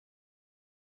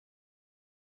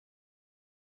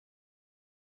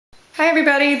Hi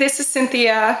everybody, this is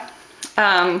Cynthia.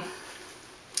 I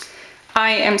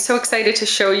am so excited to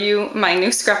show you my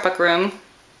new scrapbook room.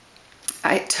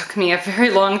 It took me a very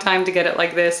long time to get it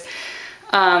like this.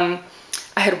 I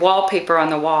had wallpaper on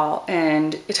the wall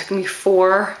and it took me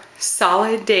 4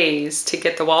 solid days to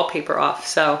get the wallpaper off.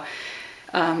 So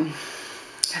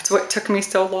that's what took me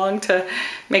so long to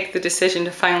make the decision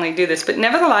to finally do this. But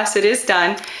nevertheless, it is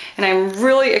done, and I'm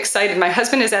really excited. My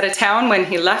husband is out of town. When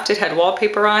he left, it had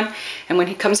wallpaper on, and when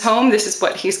he comes home, this is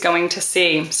what he's going to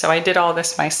see. So I did all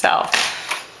this myself.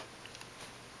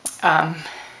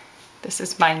 This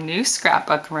is my new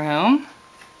scrapbook room.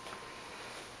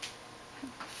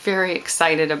 Very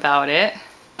excited about it.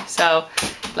 So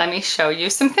let me show you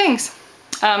some things.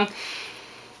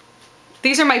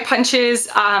 These are my punches.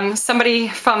 Somebody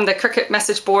from the Cricut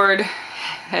message board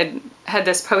had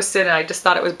this posted, and I just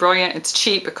thought it was brilliant. It's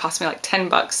cheap. It cost me like 10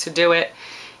 bucks to do it,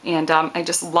 and I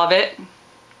just love it.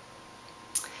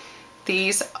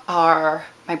 These are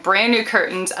my brand new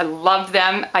curtains. I love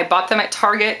them. I bought them at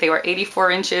Target. They were 84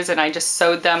 inches, and I just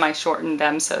sewed them. I shortened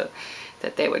them so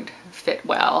that they would fit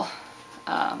well.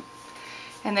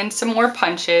 And then some more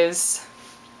punches.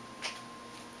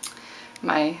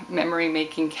 My memory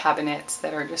making cabinets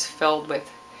that are just filled with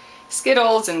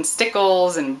Skittles and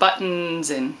stickles and buttons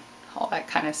and all that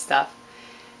kind of stuff.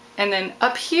 And then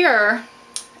up here,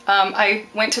 I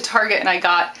went to Target and I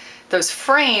got those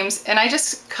frames, and I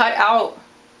just cut out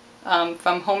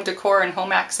from Home Decor and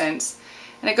Home Accents,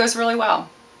 and it goes really well.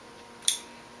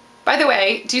 By the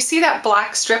way, do you see that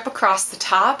black strip across the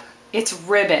top? It's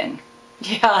ribbon.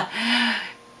 Yeah,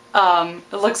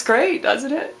 it looks great,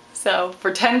 doesn't it? So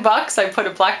for 10 bucks, I put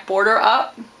a black border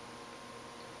up.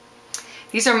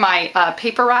 These are my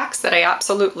paper racks that I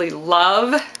absolutely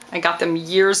love. I got them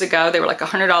years ago. They were like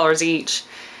 $100 each.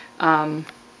 I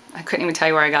couldn't even tell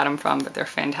you where I got them from, but they're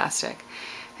fantastic.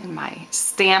 And my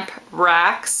stamp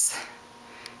racks.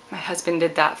 My husband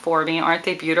did that for me. Aren't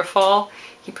they beautiful?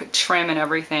 He put trim and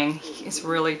everything. He is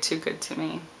really too good to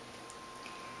me.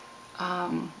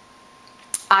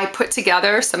 I put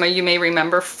together, some of you may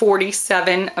remember,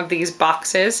 47 of these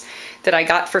boxes that I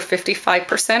got for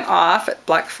 55% off at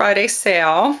Black Friday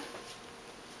sale.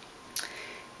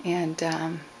 And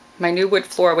my new wood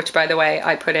floor, which by the way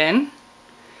I put in.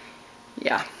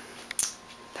 Yeah,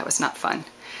 that was not fun.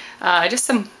 Just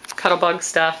some Cuttlebug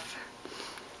stuff.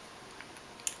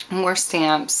 More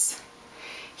stamps.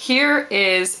 Here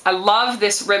is, I love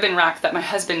this ribbon rack that my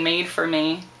husband made for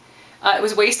me. It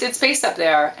was wasted space up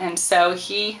there, and so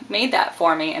he made that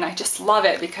for me, and I just love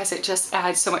it because it just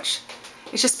adds so much.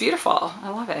 It's just beautiful. I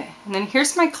love it. And then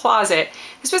here's my closet.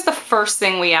 This was the first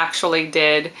thing we actually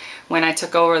did when I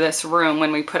took over this room,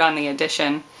 when we put on the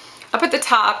addition. Up at the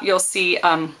top, you'll see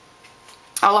all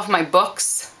of my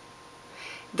books.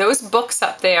 Those books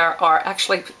up there are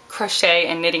actually crochet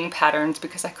and knitting patterns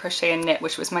because I crochet and knit,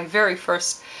 which was my very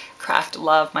first craft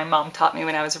love. My mom taught me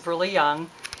when I was really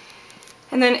young.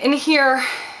 And then in here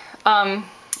are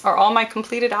all my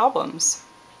completed albums.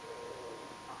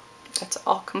 That's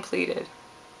all completed.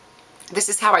 This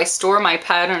is how I store my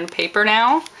patterned paper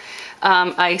now.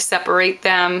 I separate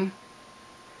them,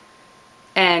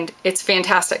 and it's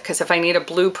fantastic because if I need a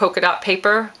blue polka dot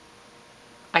paper,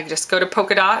 I just go to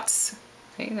polka dots.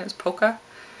 See, there's polka.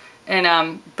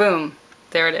 And boom,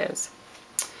 there it is.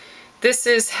 This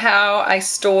is how I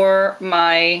store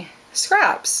my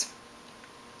scraps.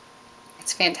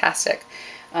 It's fantastic.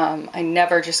 I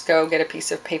never just go get a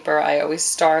piece of paper. I always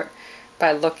start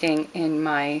by looking in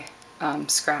my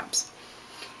scraps.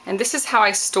 And this is how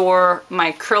I store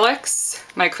my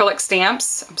acrylic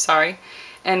stamps, I'm sorry,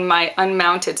 and my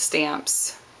unmounted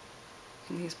stamps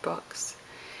in these books.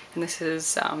 And this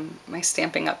is my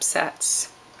Stampin' Up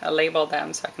sets. I label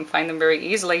them so I can find them very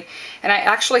easily. And I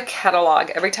actually catalog.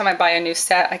 Every time I buy a new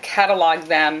set, I catalog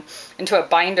them into a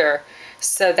binder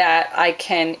so that I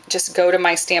can just go to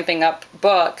my Stampin' Up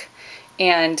book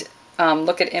and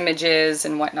look at images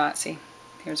and whatnot. See,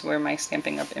 here's where my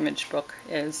Stampin' Up image book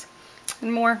is.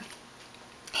 And more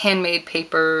handmade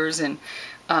papers and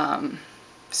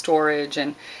storage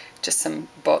and just some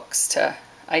books to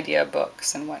idea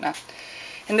books and whatnot.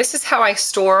 And this is how I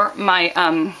store my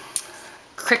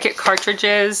Cricut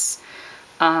cartridges.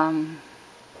 So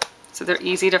they're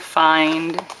easy to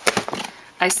find.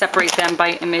 I separate them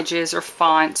by images or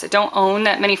fonts. I don't own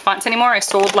that many fonts anymore. I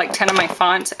sold like 10 of my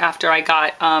fonts after I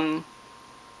got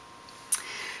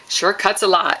Shortcuts a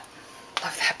lot.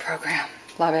 Love that program.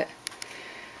 Love it.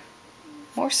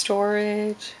 More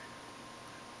storage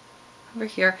over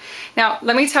here. Now,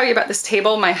 let me tell you about this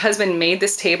table. My husband made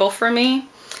this table for me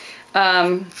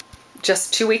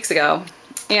just 2 weeks ago.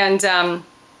 And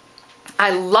I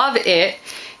love it.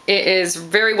 It is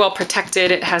very well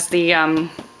protected. It has the,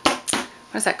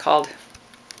 what is that called?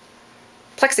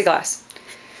 Plexiglass.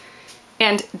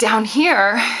 And down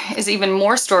here is even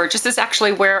more storage. This is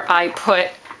actually where I put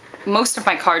most of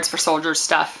my cards for soldiers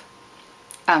stuff.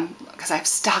 Because I have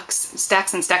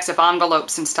stacks and stacks of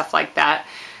envelopes and stuff like that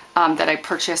that I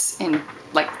purchase in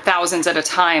like thousands at a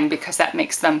time because that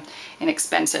makes them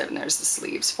inexpensive. And there's the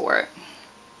sleeves for it.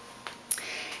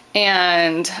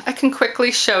 And I can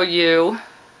quickly show you,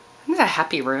 this is a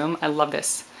happy room. I love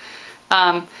this.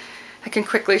 I can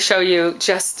quickly show you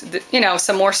just,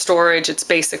 some more storage. It's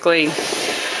basically,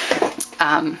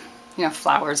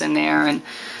 flowers in there and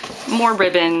more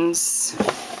ribbons,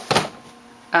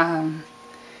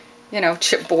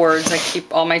 chipboards. I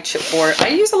keep all my chipboard. I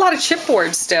use a lot of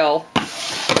chipboard still.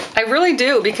 I really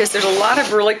do, because there's a lot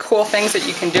of really cool things that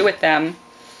you can do with them.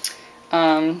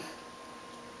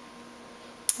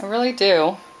 I really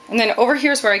do. And then over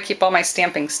here's where I keep all my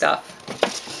stamping stuff.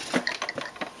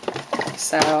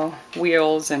 So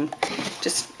wheels and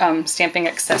just stamping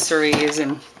accessories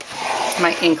and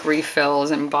my ink refills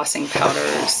and embossing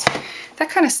powders, that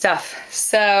kind of stuff.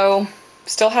 So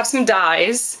still have some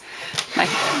dies, my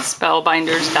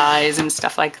Spellbinders dies and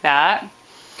stuff like that.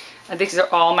 These are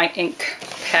all my ink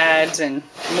pads and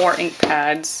more ink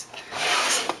pads,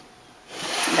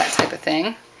 that type of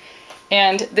thing.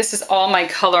 And this is all my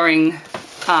coloring.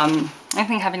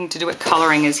 Anything having to do with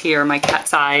coloring is here. My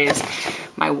cat's eyes,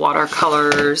 my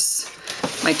watercolors,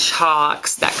 my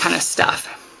chalks, that kind of stuff.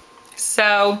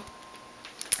 So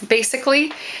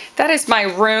basically, that is my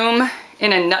room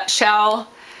in a nutshell.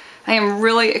 I am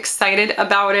really excited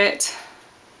about it.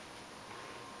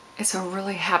 It's a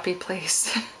really happy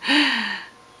place.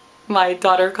 My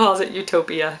daughter calls it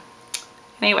utopia.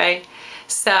 Anyway,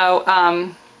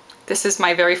 so this is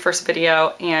my very first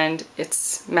video and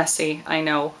it's messy, I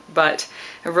know, but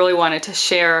I really wanted to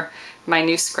share my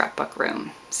new scrapbook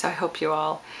room. So I hope you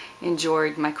all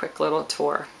enjoyed my quick little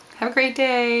tour. Have a great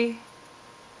day.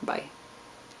 Bye.